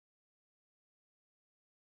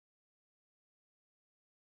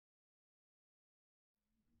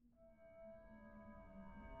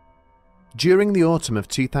During the autumn of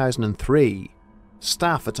 2003,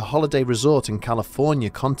 staff at a holiday resort in California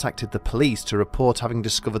contacted the police to report having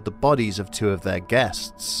discovered the bodies of two of their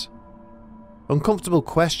guests. Uncomfortable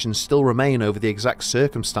questions still remain over the exact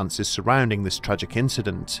circumstances surrounding this tragic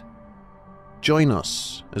incident. Join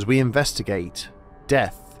us as we investigate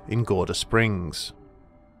death in Gorda Springs.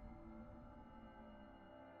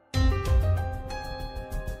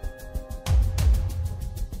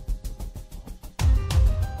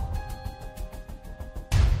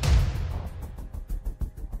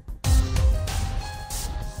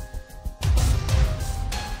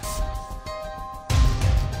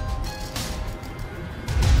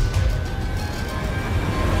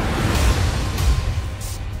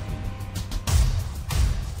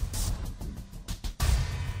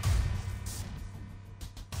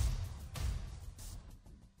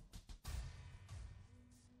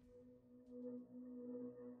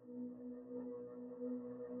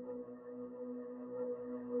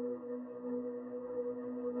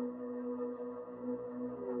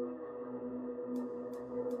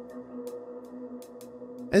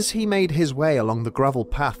 As he made his way along the gravel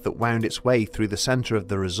path that wound its way through the centre of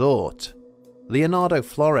the resort, Leonardo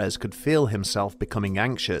Flores could feel himself becoming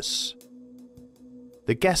anxious.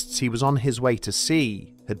 The guests he was on his way to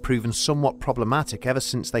see had proven somewhat problematic ever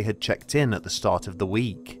since they had checked in at the start of the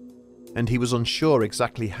week, and he was unsure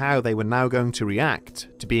exactly how they were now going to react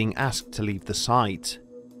to being asked to leave the site.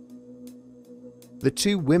 The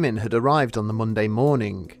two women had arrived on the Monday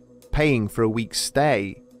morning, paying for a week's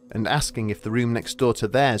stay, and asking if the room next door to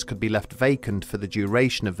theirs could be left vacant for the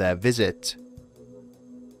duration of their visit.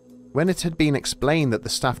 When it had been explained that the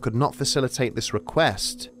staff could not facilitate this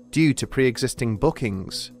request due to pre-existing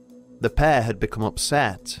bookings, the pair had become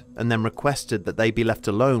upset and then requested that they be left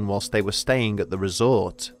alone whilst they were staying at the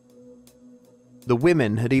resort. The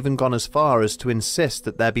women had even gone as far as to insist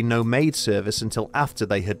that there be no maid service until after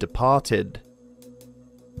they had departed.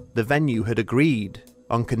 The venue had agreed,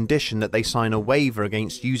 on condition that they sign a waiver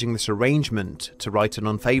against using this arrangement to write an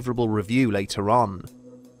unfavourable review later on.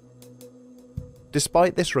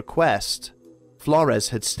 Despite this request, Flores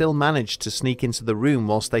had still managed to sneak into the room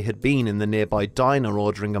whilst they had been in the nearby diner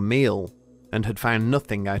ordering a meal, and had found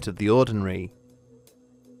nothing out of the ordinary.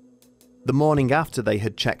 The morning after they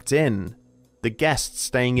had checked in, the guests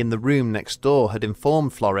staying in the room next door had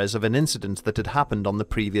informed Flores of an incident that had happened on the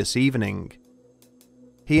previous evening.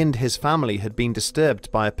 He and his family had been disturbed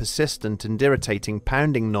by a persistent and irritating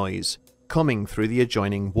pounding noise coming through the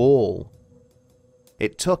adjoining wall.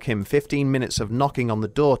 It took him 15 minutes of knocking on the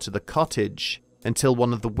door to the cottage until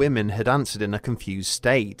one of the women had answered in a confused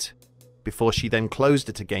state, before she then closed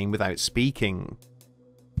it again without speaking.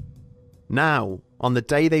 Now, on the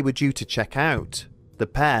day they were due to check out, the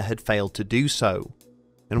pair had failed to do so,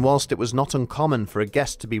 and whilst it was not uncommon for a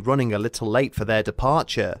guest to be running a little late for their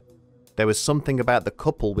departure, there was something about the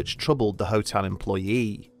couple which troubled the hotel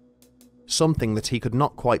employee, something that he could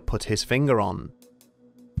not quite put his finger on.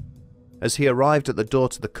 As he arrived at the door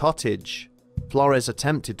to the cottage, Flores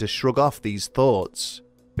attempted to shrug off these thoughts,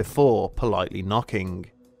 before politely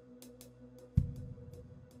knocking.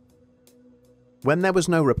 When there was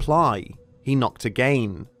no reply, he knocked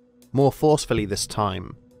again, more forcefully this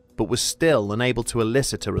time, but was still unable to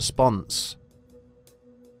elicit a response.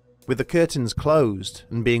 With the curtains closed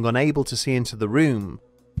and being unable to see into the room,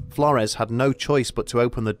 Flores had no choice but to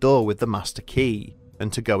open the door with the master key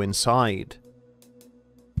and to go inside.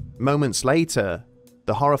 Moments later,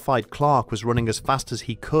 the horrified clerk was running as fast as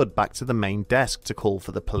he could back to the main desk to call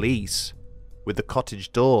for the police, with the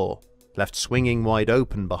cottage door left swinging wide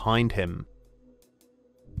open behind him.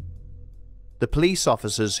 The police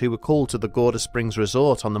officers who were called to the Gorda Springs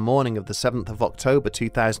resort on the morning of the 7th of October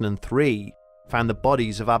 2003 found the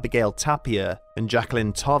bodies of Abigail Tapia and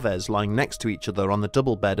Jacqueline Torres lying next to each other on the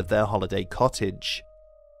double bed of their holiday cottage.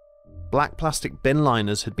 Black plastic bin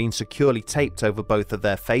liners had been securely taped over both of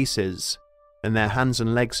their faces, and their hands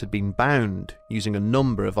and legs had been bound using a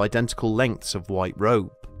number of identical lengths of white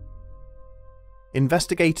rope.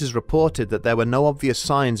 Investigators reported that there were no obvious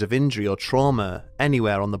signs of injury or trauma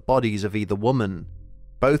anywhere on the bodies of either woman,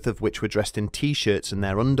 both of which were dressed in t-shirts and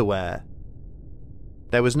their underwear.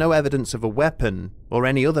 There was no evidence of a weapon or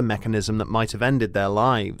any other mechanism that might have ended their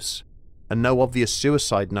lives, and no obvious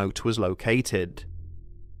suicide note was located.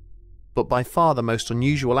 But by far the most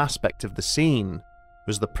unusual aspect of the scene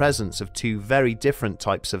was the presence of two very different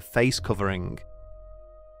types of face covering.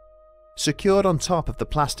 Secured on top of the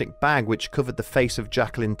plastic bag which covered the face of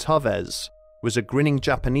Jacqueline Torres was a grinning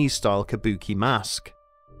Japanese-style kabuki mask,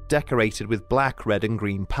 decorated with black, red and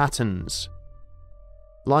green patterns.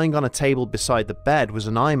 Lying on a table beside the bed was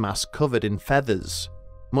an eye mask covered in feathers,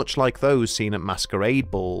 much like those seen at masquerade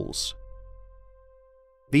balls.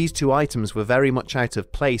 These two items were very much out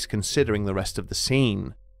of place considering the rest of the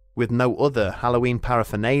scene, with no other Halloween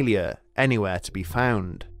paraphernalia anywhere to be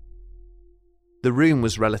found. The room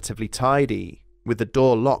was relatively tidy, with the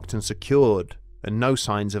door locked and secured, and no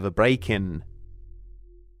signs of a break-in.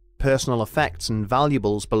 Personal effects and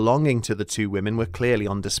valuables belonging to the two women were clearly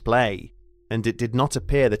on display, and it did not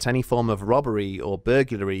appear that any form of robbery or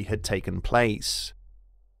burglary had taken place.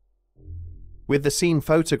 With the scene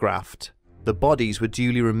photographed, the bodies were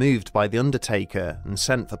duly removed by the undertaker and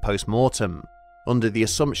sent for post-mortem, under the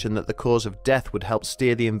assumption that the cause of death would help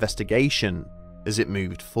steer the investigation as it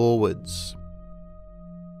moved forwards.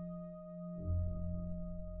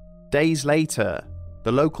 Days later,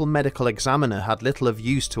 the local medical examiner had little of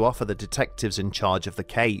use to offer the detectives in charge of the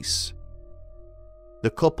case. The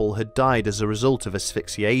couple had died as a result of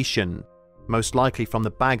asphyxiation, most likely from the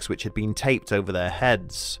bags which had been taped over their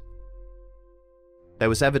heads. There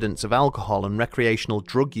was evidence of alcohol and recreational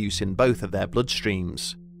drug use in both of their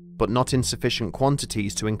bloodstreams, but not in sufficient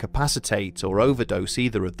quantities to incapacitate or overdose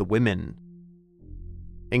either of the women.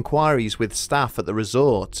 Inquiries with staff at the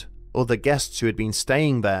resort, other guests who had been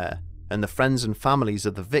staying there, and the friends and families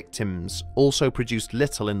of the victims also produced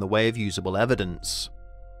little in the way of usable evidence.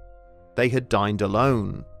 They had dined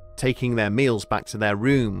alone, taking their meals back to their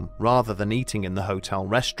room rather than eating in the hotel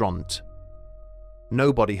restaurant.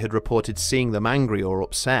 Nobody had reported seeing them angry or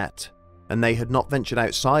upset, and they had not ventured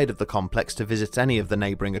outside of the complex to visit any of the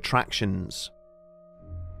neighbouring attractions.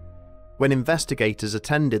 When investigators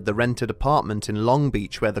attended the rented apartment in Long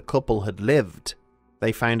Beach where the couple had lived,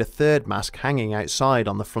 they found a third mask hanging outside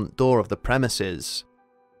on the front door of the premises.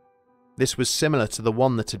 This was similar to the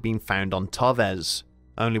one that had been found on Tavez,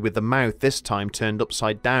 only with the mouth this time turned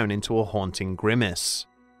upside down into a haunting grimace.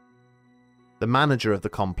 The manager of the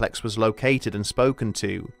complex was located and spoken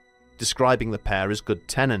to, describing the pair as good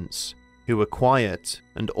tenants, who were quiet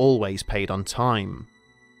and always paid on time.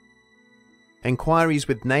 Enquiries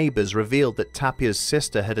with neighbours revealed that Tapia's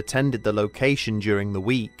sister had attended the location during the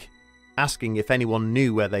week, asking if anyone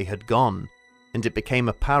knew where they had gone, and it became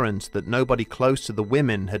apparent that nobody close to the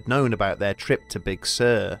women had known about their trip to Big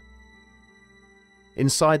Sur.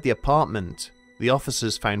 Inside the apartment, the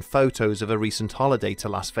officers found photos of a recent holiday to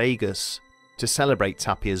Las Vegas to celebrate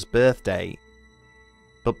Tapia's birthday.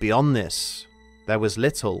 But beyond this, there was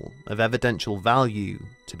little of evidential value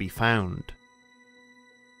to be found.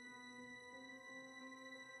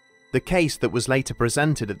 The case that was later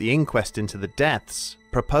presented at the inquest into the deaths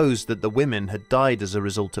proposed that the women had died as a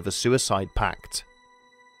result of a suicide pact.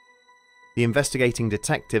 The investigating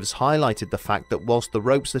detectives highlighted the fact that whilst the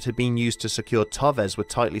ropes that had been used to secure Tavez were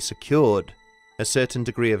tightly secured, a certain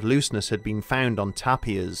degree of looseness had been found on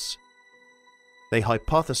Tapia's. They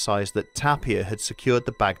hypothesized that Tapia had secured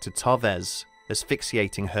the bag to Tavez,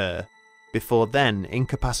 asphyxiating her, before then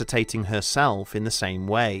incapacitating herself in the same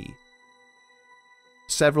way.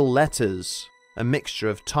 Several letters, a mixture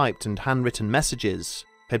of typed and handwritten messages,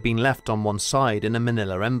 had been left on one side in a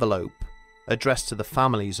manila envelope, addressed to the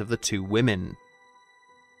families of the two women.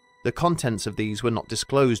 The contents of these were not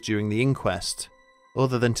disclosed during the inquest,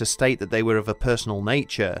 other than to state that they were of a personal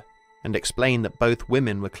nature, and explain that both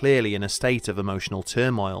women were clearly in a state of emotional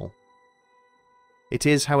turmoil. It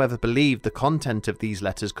is, however, believed the content of these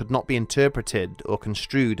letters could not be interpreted or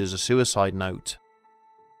construed as a suicide note.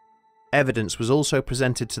 Evidence was also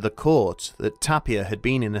presented to the court that Tapia had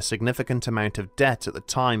been in a significant amount of debt at the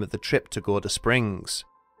time of the trip to Gorda Springs,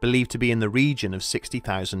 believed to be in the region of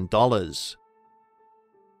 $60,000.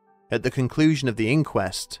 At the conclusion of the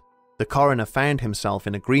inquest, the coroner found himself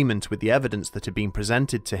in agreement with the evidence that had been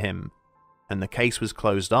presented to him, and the case was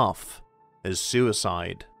closed off as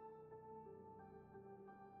suicide.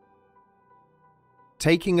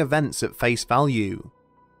 Taking events at face value,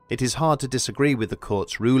 it is hard to disagree with the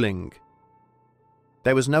court's ruling.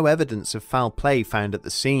 There was no evidence of foul play found at the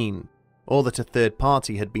scene, or that a third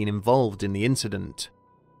party had been involved in the incident.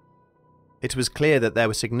 It was clear that there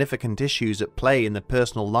were significant issues at play in the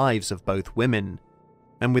personal lives of both women,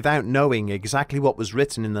 and without knowing exactly what was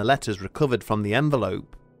written in the letters recovered from the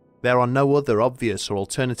envelope, there are no other obvious or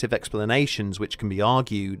alternative explanations which can be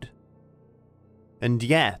argued. And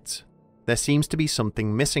yet, there seems to be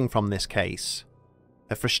something missing from this case.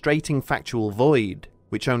 A frustrating factual void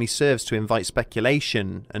which only serves to invite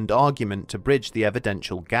speculation and argument to bridge the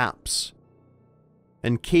evidential gaps.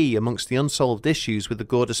 And key amongst the unsolved issues with the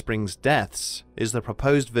Gorda Springs deaths is the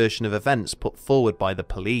proposed version of events put forward by the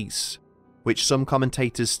police, which some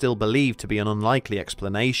commentators still believe to be an unlikely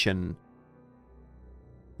explanation.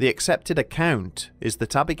 The accepted account is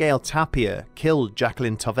that Abigail Tapia killed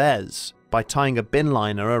Jacqueline Tavez by tying a bin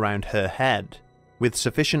liner around her head, with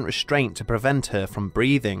sufficient restraint to prevent her from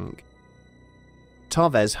breathing.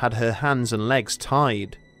 Tavez had her hands and legs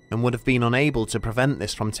tied, and would have been unable to prevent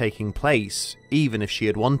this from taking place, even if she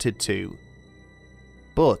had wanted to.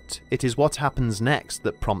 But it is what happens next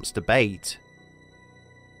that prompts debate.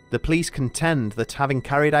 The police contend that having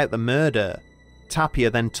carried out the murder, Tapia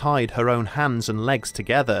then tied her own hands and legs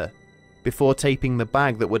together, before taping the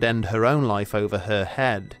bag that would end her own life over her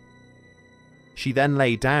head. She then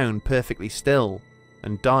lay down perfectly still,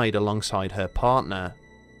 and died alongside her partner.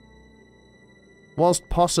 Whilst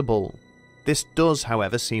possible, this does,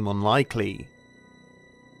 however, seem unlikely.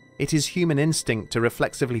 It is human instinct to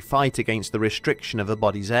reflexively fight against the restriction of a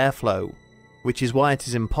body's airflow, which is why it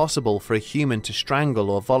is impossible for a human to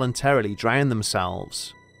strangle or voluntarily drown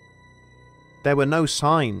themselves. There were no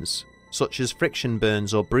signs, such as friction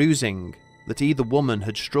burns or bruising, that either woman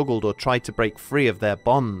had struggled or tried to break free of their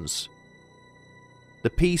bonds. The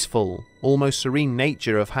peaceful, almost serene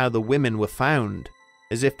nature of how the women were found,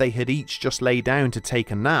 as if they had each just lay down to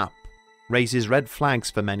take a nap, raises red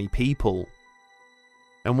flags for many people.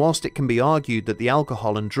 And whilst it can be argued that the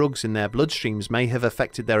alcohol and drugs in their bloodstreams may have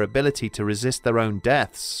affected their ability to resist their own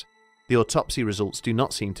deaths, the autopsy results do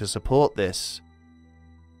not seem to support this.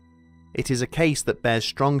 It is a case that bears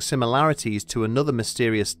strong similarities to another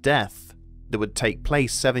mysterious death that would take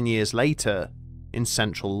place 7 years later in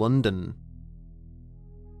central London.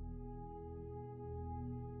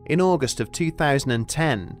 In August of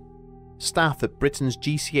 2010, staff at Britain's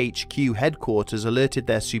GCHQ headquarters alerted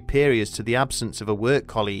their superiors to the absence of a work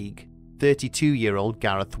colleague, 32-year-old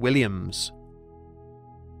Gareth Williams.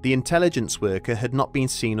 The intelligence worker had not been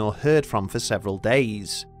seen or heard from for several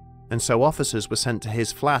days, and so officers were sent to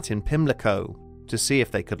his flat in Pimlico to see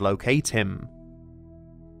if they could locate him.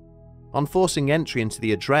 On forcing entry into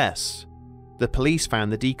the address, the police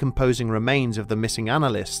found the decomposing remains of the missing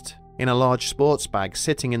analyst in a large sports bag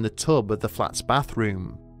sitting in the tub of the flat's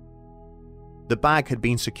bathroom. The bag had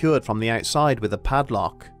been secured from the outside with a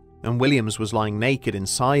padlock, and Williams was lying naked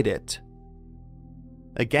inside it.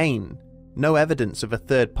 Again, no evidence of a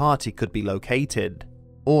third party could be located,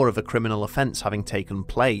 or of a criminal offence having taken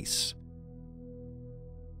place.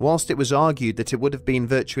 Whilst it was argued that it would have been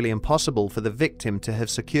virtually impossible for the victim to have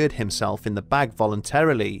secured himself in the bag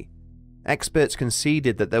voluntarily, experts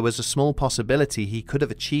conceded that there was a small possibility he could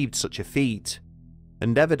have achieved such a feat,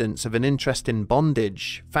 and evidence of an interest in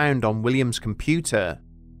bondage found on Williams' computer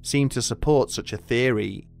seemed to support such a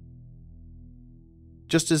theory.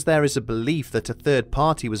 Just as there is a belief that a third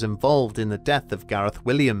party was involved in the death of Gareth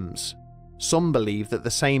Williams, some believe that the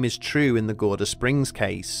same is true in the Gorda Springs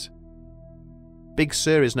case. Big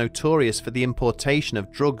Sur is notorious for the importation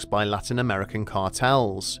of drugs by Latin American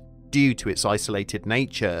cartels, due to its isolated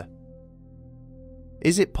nature.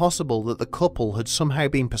 Is it possible that the couple had somehow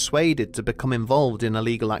been persuaded to become involved in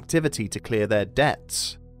illegal activity to clear their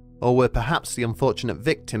debts, or were perhaps the unfortunate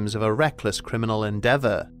victims of a reckless criminal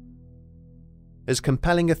endeavour? As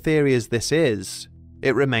compelling a theory as this is,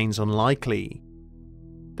 it remains unlikely.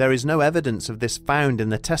 There is no evidence of this found in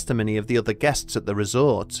the testimony of the other guests at the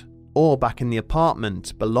resort, or back in the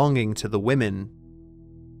apartment belonging to the women.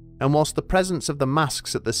 And whilst the presence of the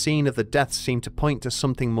masks at the scene of the deaths seemed to point to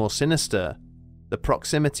something more sinister, the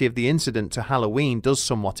proximity of the incident to Halloween does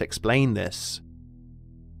somewhat explain this.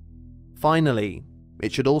 Finally,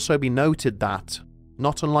 it should also be noted that,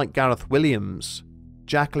 not unlike Gareth Williams,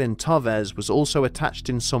 Jacqueline Tavez was also attached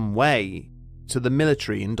in some way to the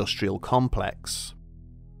military-industrial complex.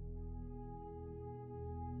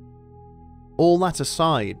 All that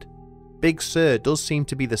aside, Big Sur does seem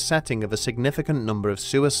to be the setting of a significant number of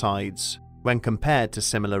suicides when compared to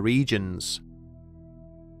similar regions.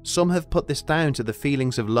 Some have put this down to the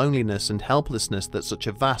feelings of loneliness and helplessness that such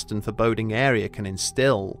a vast and foreboding area can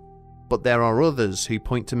instill, but there are others who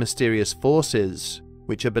point to mysterious forces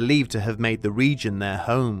which are believed to have made the region their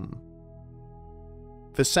home.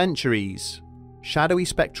 For centuries, shadowy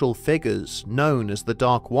spectral figures known as the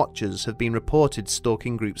Dark Watchers have been reported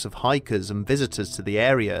stalking groups of hikers and visitors to the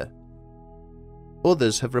area.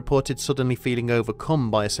 Others have reported suddenly feeling overcome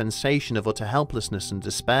by a sensation of utter helplessness and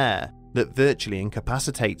despair that virtually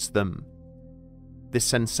incapacitates them. This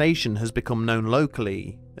sensation has become known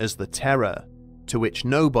locally as the Terror, to which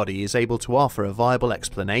nobody is able to offer a viable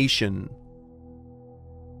explanation.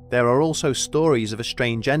 There are also stories of a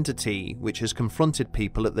strange entity which has confronted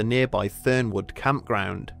people at the nearby Fernwood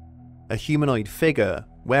campground, a humanoid figure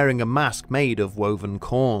wearing a mask made of woven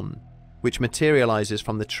corn, which materializes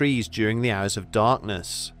from the trees during the hours of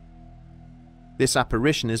darkness. This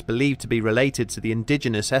apparition is believed to be related to the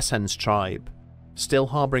indigenous Essens tribe, still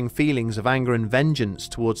harbouring feelings of anger and vengeance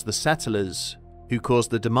towards the settlers who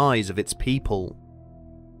caused the demise of its people.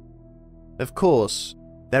 Of course,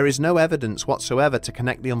 there is no evidence whatsoever to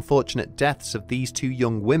connect the unfortunate deaths of these two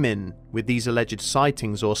young women with these alleged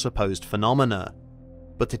sightings or supposed phenomena,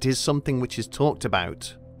 but it is something which is talked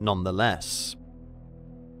about nonetheless.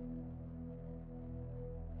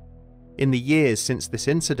 In the years since this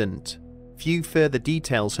incident, few further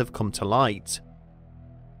details have come to light.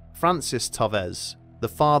 Francis Torres, the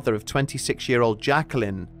father of 26-year-old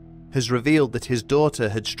Jacqueline, has revealed that his daughter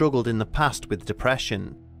had struggled in the past with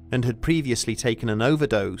depression and had previously taken an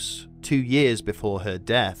overdose 2 years before her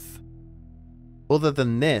death. Other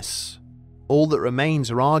than this, all that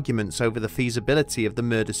remains are arguments over the feasibility of the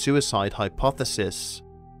murder-suicide hypothesis.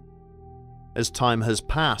 As time has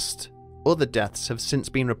passed, other deaths have since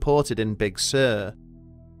been reported in Big Sur.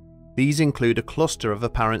 These include a cluster of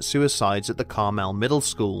apparent suicides at the Carmel Middle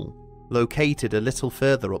School, located a little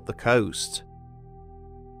further up the coast.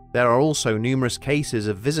 There are also numerous cases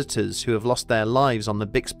of visitors who have lost their lives on the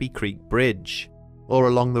Bixby Creek Bridge, or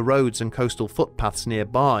along the roads and coastal footpaths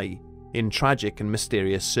nearby, in tragic and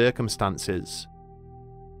mysterious circumstances.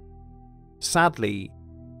 Sadly,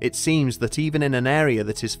 it seems that even in an area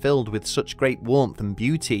that is filled with such great warmth and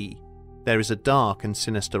beauty, there is a dark and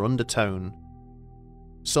sinister undertone.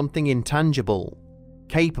 Something intangible,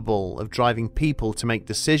 capable of driving people to make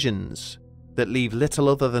decisions that leave little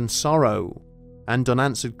other than sorrow and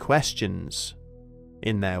unanswered questions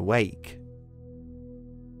in their wake.